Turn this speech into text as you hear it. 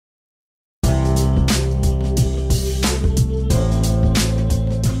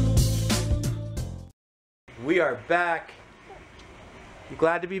We are back. You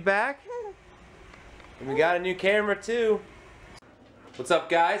glad to be back? And we got a new camera too. What's up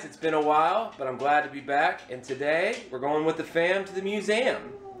guys? It's been a while, but I'm glad to be back. And today, we're going with the fam to the museum.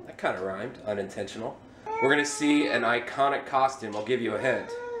 That kind of rhymed, unintentional. We're gonna see an iconic costume. I'll give you a hint.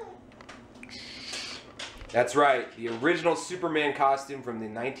 That's right, the original Superman costume from the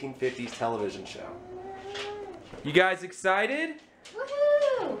 1950s television show. You guys excited?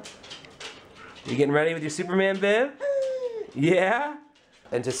 Woohoo! You getting ready with your Superman bib? Yeah?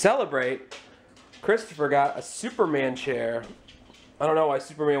 And to celebrate, Christopher got a Superman chair. I don't know why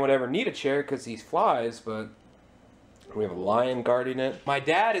Superman would ever need a chair because he flies, but we have a lion guarding it. My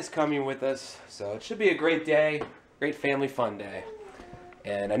dad is coming with us, so it should be a great day, great family fun day.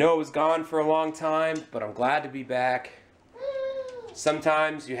 And I know it was gone for a long time, but I'm glad to be back.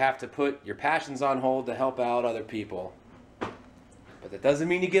 Sometimes you have to put your passions on hold to help out other people. But that doesn't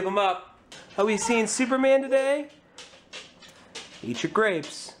mean you give them up. Have we seen Superman today? Eat your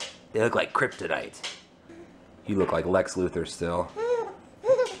grapes. They look like kryptonite. You look like Lex Luthor still.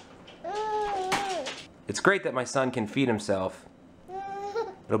 It's great that my son can feed himself.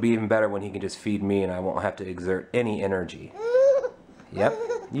 It'll be even better when he can just feed me and I won't have to exert any energy. Yep.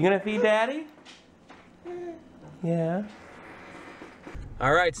 You gonna feed Daddy? Yeah.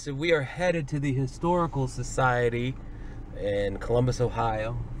 Alright, so we are headed to the Historical Society in Columbus,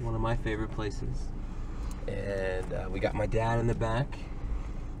 Ohio. One of my favorite places. And we got my dad in the back.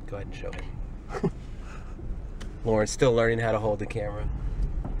 Go ahead and show him. Lauren's still learning how to hold the camera.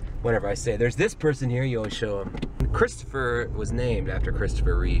 Whenever I say there's this person here, you always show him. Christopher was named after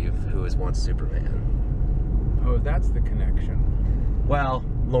Christopher Reeve, who was once Superman. Oh, that's the connection. Well,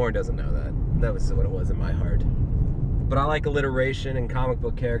 Lauren doesn't know that. That was what it was in my heart. But I like alliteration, and comic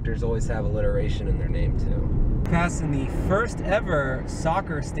book characters always have alliteration in their name too. Passing the first ever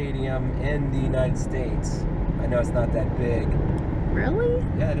soccer stadium in the United States. I know it's not that big. Really?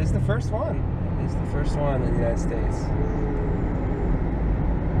 Yeah, it is the first one. It is the first one in the United States.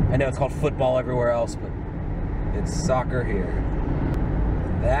 I know it's called football everywhere else, but it's soccer here.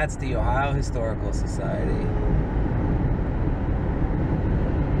 And that's the Ohio Historical Society.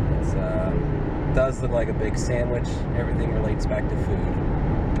 It does look like a big sandwich. Everything relates back to food.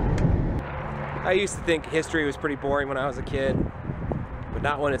 I used to think history was pretty boring when I was a kid, but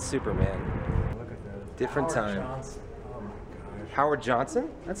not when it's Superman. Look at that. Different Howard time. Johnson. Oh my gosh. Howard Johnson?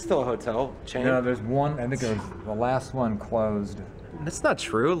 That's still a hotel chain. No, there's one. I think it was the last one closed. That's not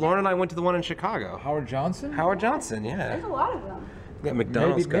true. Lauren and I went to the one in Chicago. Howard Johnson? Howard Johnson, yeah. There's a lot of them. We got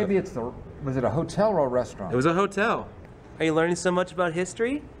McDonald's. Maybe it's the. Was it a hotel or a restaurant? It was a hotel. Are you learning so much about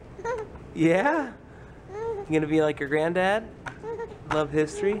history? Yeah? You gonna be like your granddad? Love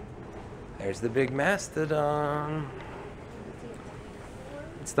history? There's the big mastodon.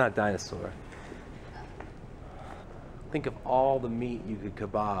 It's not dinosaur. Think of all the meat you could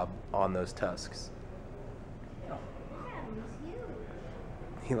kebab on those tusks.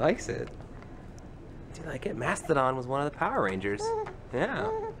 He likes it. Do you like it? Mastodon was one of the Power Rangers.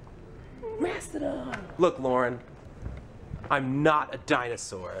 Yeah. Mastodon! Look, Lauren. I'm not a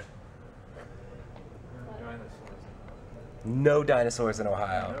dinosaur. No dinosaurs in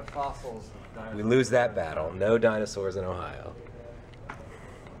Ohio. No fossils. We lose that battle. No dinosaurs in Ohio.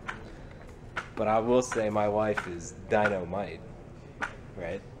 But I will say my wife is dynamite.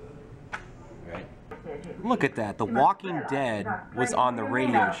 Right? Right? Look at that. The Walking Dead was on the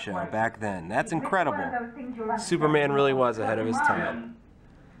radio show back then. That's incredible. Superman really was ahead of his time.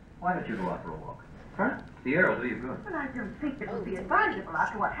 Why don't you go out for a walk? Huh? The air will do you good. Well, I don't think it would be advisable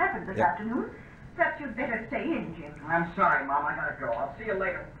after what happened this afternoon. Perhaps you'd better stay in, Jim. I'm sorry, Mom. I gotta go. I'll see you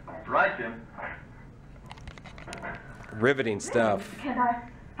later. That's right, Jim. Riveting stuff. Can I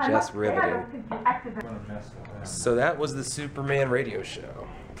Just must say, I riveting. don't think you acted So that was the Superman radio show.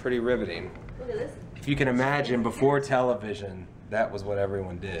 Pretty riveting. Look at this. If you can imagine, before television, that was what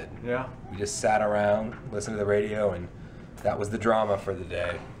everyone did. Yeah. We just sat around, listened to the radio, and that was the drama for the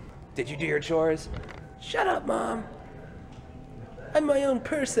day. Did you do your chores? Shut up, Mom. I'm my own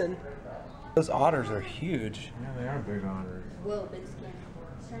person. Those otters are huge. Yeah, they are big otters. Whoa, big skin.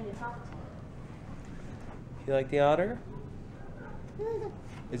 He's trying to talk to You like the otter?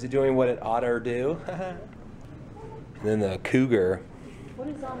 Is it doing what an otter do? And then the cougar. What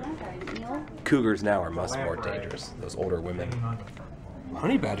is on that guy? Neil? Cougars now are much more dangerous. Those older women.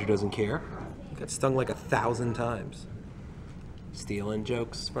 Honey badger doesn't care. Got stung like 1,000 times. Stealing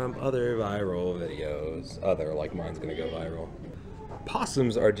jokes from other viral videos. Other, like mine's gonna go viral.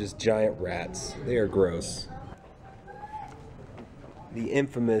 Possums are just giant rats. They are gross. The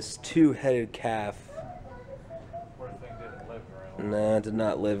infamous two-headed calf. Poor thing didn't live very long. Nah, it did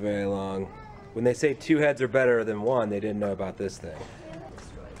not live very long. When they say two heads are better than one, they didn't know about this thing.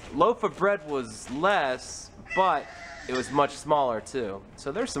 Loaf of bread was less, but it was much smaller too.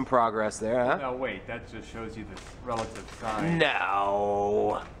 So there's some progress there, huh? No, wait, that just shows you the relative size.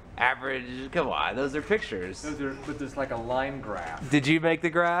 No. Average, come on, those are pictures. Those are, but there's like a line graph. Did you make the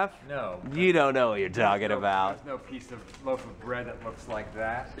graph? No. You don't know what you're talking about. There's no piece of loaf of bread that looks like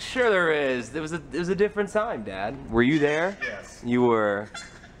that. Sure there is. It was a different time, Dad. Were you there? Yes. You were.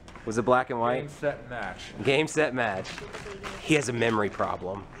 Was it black and white? Game, set, match. Game, set, match. He has a memory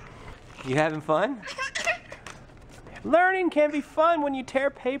problem. You having fun? Learning can be fun when you tear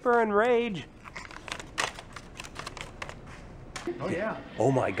paper and rage. Oh yeah.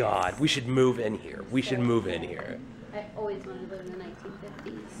 Oh my God, we should move in here. We should move in here. I always wanted to live in the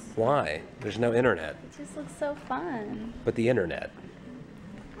 1950s. Why? There's no internet. It just looks so fun. But the internet.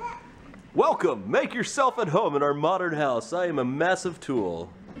 Welcome! Make yourself at home in our modern house. I am a massive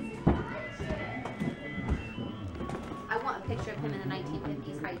tool. I want a picture of him in the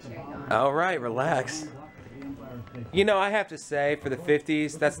 1950s high chair going. All right, relax. You know, I have to say, for the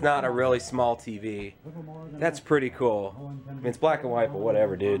 50s, that's not a really small TV. That's pretty cool. I mean, it's black and white, but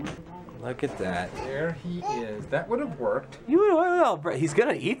whatever, dude. Look at that. There he is. That would have worked. He's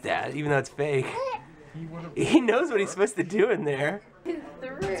gonna eat that, even though it's fake. He knows what he's supposed to do in there.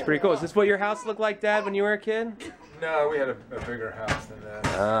 It's pretty cool. Is this what your house looked like, Dad, when you were a kid? No, we had a bigger house than that.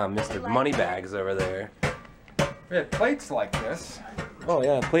 Ah, Mr. Moneybags over there. We had plates like this. Oh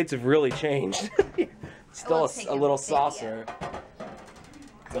yeah, plates have really changed. Still a little saucer.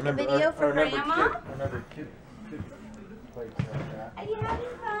 Take a video for Grandma? I remember kid plates like that. Are you having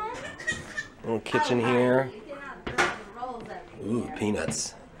fun? Little kitchen here. Ooh,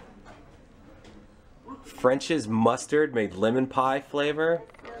 peanuts. French's mustard made lemon pie flavor.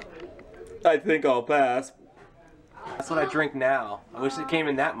 I think I'll pass. That's what I drink now. I wish it came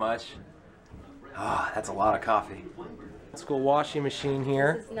in that much. Ah, that's a lot of coffee. Let's go washing machine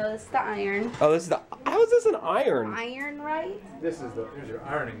here. No, this is the iron. Oh, this is the. How is this an iron? Iron, right? Here's your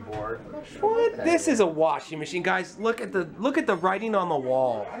ironing board. What? This is a washing machine, guys. Look at the writing on the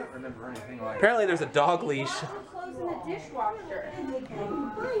wall. I don't remember anything like that. Apparently, there's a dog leash. Clothes in the dishwasher.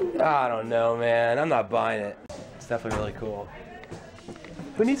 I don't know, man. I'm not buying it. It's definitely really cool.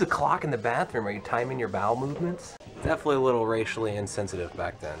 Who needs a clock in the bathroom? Are you timing your bowel movements? Definitely a little racially insensitive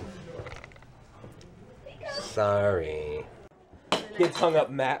back then. Sorry. Kids hung up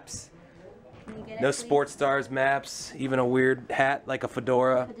maps. No sports stars maps. Even a weird hat like a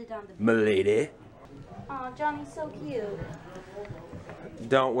fedora. Milady. Oh, Johnny's so cute.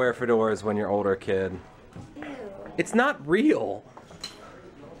 Don't wear fedoras when you're older, kid. Ew. It's not real.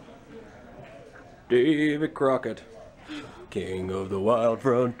 David Crockett, king of the wild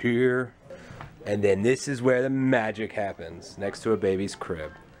frontier. And then this is where the magic happens, next to a baby's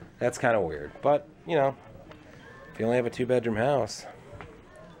crib. That's kind of weird, but, you know, if you only have a 2-bedroom house.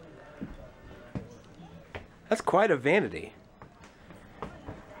 That's quite a vanity.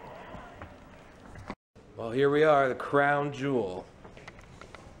 Well, here we are, the crown jewel.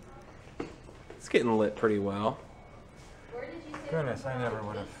 It's getting lit pretty well. Where did you say? Goodness, I never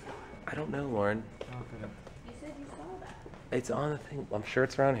would have. I don't know, Lauren. You said you saw that. It's on the thing. I'm sure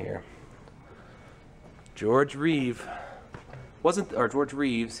it's around here. George Reeves. George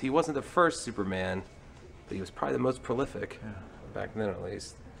Reeves, he wasn't the first Superman, but he was probably the most prolific. Yeah. Back then, at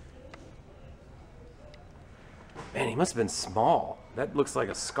least. Man, he must have been small. That looks like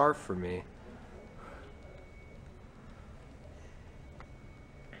a scarf for me.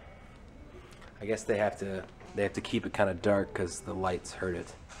 I guess they have to keep it kind of dark because the lights hurt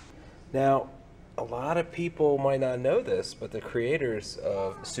it. Now, a lot of people might not know this, but the creators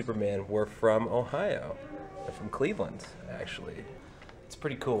of Superman were from Ohio. They're from Cleveland, actually. It's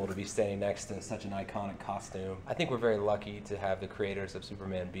pretty cool to be standing next to such an iconic costume. I think we're very lucky to have the creators of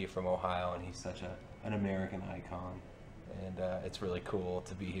Superman be from Ohio, and he's such an American icon. And it's really cool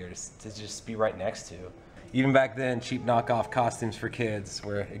to be here, to just be right next to. Even back then, cheap knockoff costumes for kids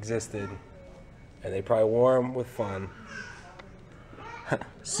existed, and they probably wore them with fun.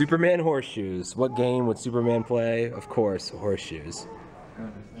 Superman horseshoes. What game would Superman play? Of course, horseshoes.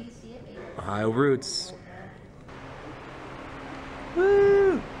 Ohio roots.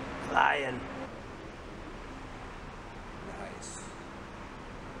 Woo! Flying. Nice.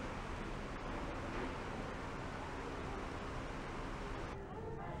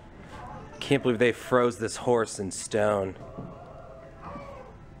 Can't believe they froze this horse in stone.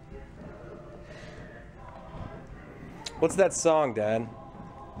 What's that song, Dad?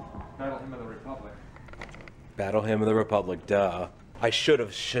 Battle Hymn of the Republic. Battle Hymn of the Republic, duh. I should have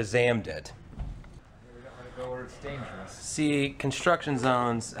Shazammed it. We don't want to go where it's dangerous. See, construction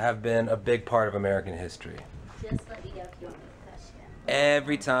zones have been a big part of American history. Just let me go if you want me to push him.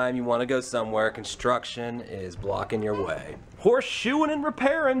 Every time you want to go somewhere, construction is blocking your way. Horseshoeing and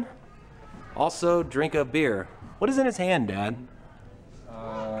repairing. Also, drink a beer. What is in his hand, Dad?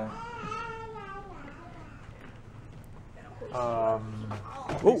 Oh.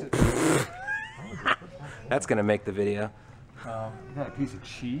 That's gonna make the video. Is that a piece of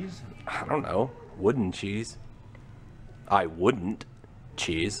cheese? I don't know. Wooden cheese. I wouldn't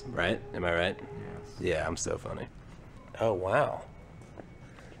cheese, right? Am I right? Yes. Yeah, I'm so funny. Oh, wow.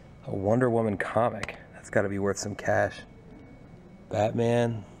 A Wonder Woman comic. That's got to be worth some cash.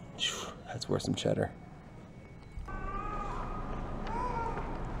 Batman. That's worth some cheddar.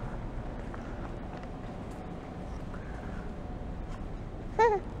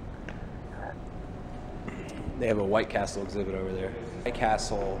 They have a White Castle exhibit over there. White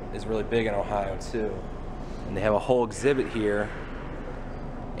Castle is really big in Ohio too. And they have a whole exhibit here.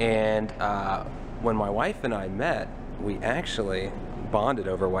 And when my wife and I met, we actually bonded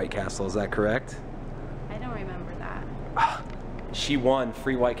over White Castle. Is that correct? I don't remember that. She won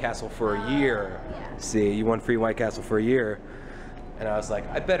free White Castle for a year. Yeah. See, you won free White Castle for a year. And I was like,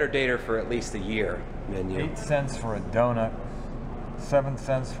 I better date her for at least a year. Menu. 8 cents for a donut, 7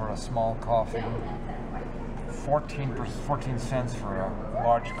 cents for a small coffee, 14 cents for a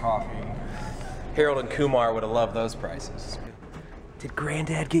large coffee. Harold and Kumar would have loved those prices. Did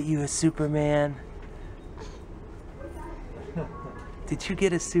Granddad get you a Superman? Did you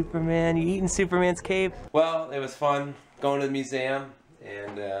get a Superman? You eating Superman's cape? Well, it was fun going to the museum,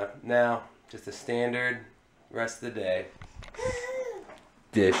 and now just a standard rest of the day.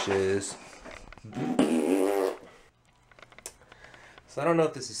 Dishes. So I don't know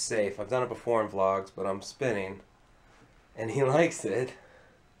if this is safe. I've done it before in vlogs, but I'm spinning, and he likes it.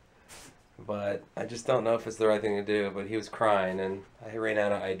 But I just don't know if it's the right thing to do. But he was crying, and I ran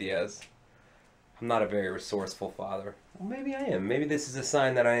out of ideas. I'm not a very resourceful father. Well, maybe I am. Maybe this is a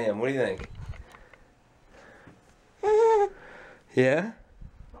sign that I am. What do you think? Yeah?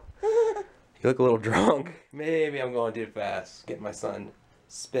 You look a little drunk. Maybe I'm going too fast. Getting my son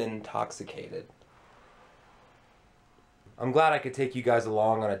spin-toxicated. I'm glad I could take you guys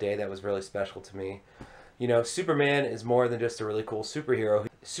along on a day that was really special to me. You know, Superman is more than just a really cool superhero.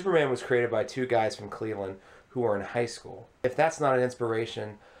 Superman was created by 2 guys from Cleveland who were in high school. If that's not an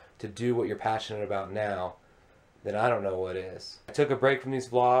inspiration to do what you're passionate about now, then I don't know what is. I took a break from these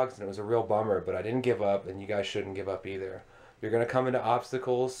vlogs and it was a real bummer, but I didn't give up, and you guys shouldn't give up either. You're going to come into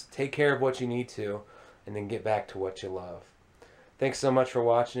obstacles, take care of what you need to, and then get back to what you love. Thanks so much for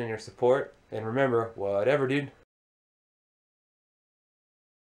watching and your support, and remember, whatever, dude.